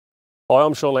Hi,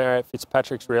 I'm Shaun Lowry at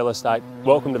Fitzpatricks Real Estate.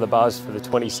 Welcome to the buzz for the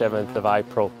 27th of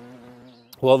April.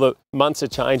 Well, the months are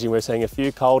changing. We're seeing a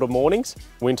few colder mornings.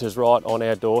 Winter's right on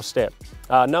our doorstep.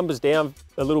 Numbers down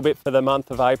a little bit for the month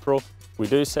of April. We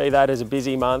do see that as a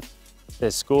busy month.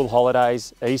 There's school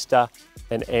holidays, Easter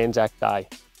and Anzac Day.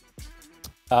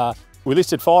 We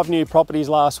listed 5 new properties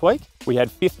last week. We had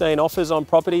 15 offers on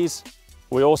properties.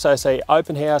 We also see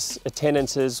open house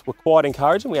attendances were quite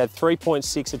encouraging. We had 3.6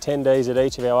 attendees at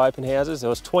each of our open houses. There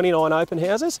was 29 open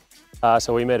houses,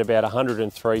 so we met about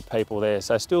 103 people there.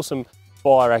 So still some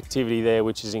buyer activity there,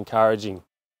 which is encouraging.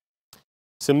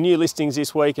 Some new listings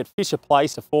this week at Fisher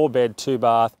Place, a 4-bed,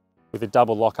 2-bath with a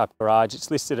double lock-up garage. It's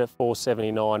listed at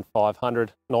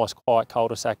 $479,500. Nice quiet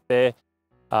cul-de-sac there.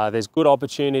 There's good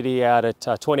opportunity out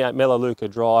at 28 Melaleuca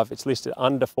Drive. It's listed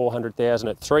under $400,000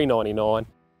 at $399,000.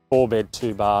 4-bed,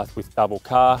 2-bath with double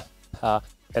car,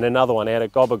 and another one out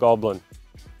at Gobba Goblin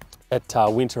at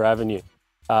Winter Avenue.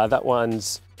 That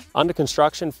one's under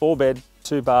construction, 4-bed,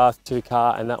 2-bath,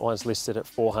 2-car, and that one's listed at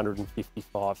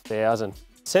 $455,000.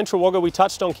 Central Wagga, we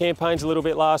touched on campaigns a little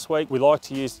bit last week. We like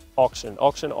to use auction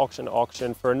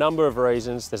for a number of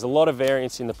reasons. There's a lot of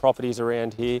variance in the properties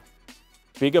around here.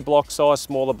 Bigger block size,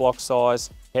 smaller block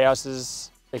size,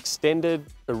 houses, extended,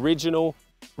 original,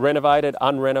 renovated,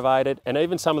 unrenovated, and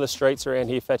even some of the streets around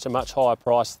here fetch a much higher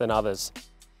price than others.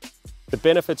 The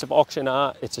benefits of auction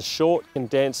are it's a short,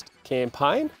 condensed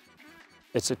campaign.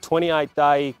 It's a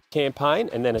 28-day campaign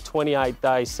and then a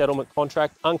 28-day settlement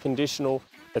contract, unconditional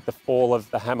at the fall of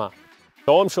the hammer.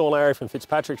 So I'm Shaun Lowry from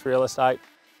Fitzpatricks Real Estate.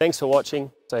 Thanks for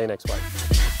watching. See you next week.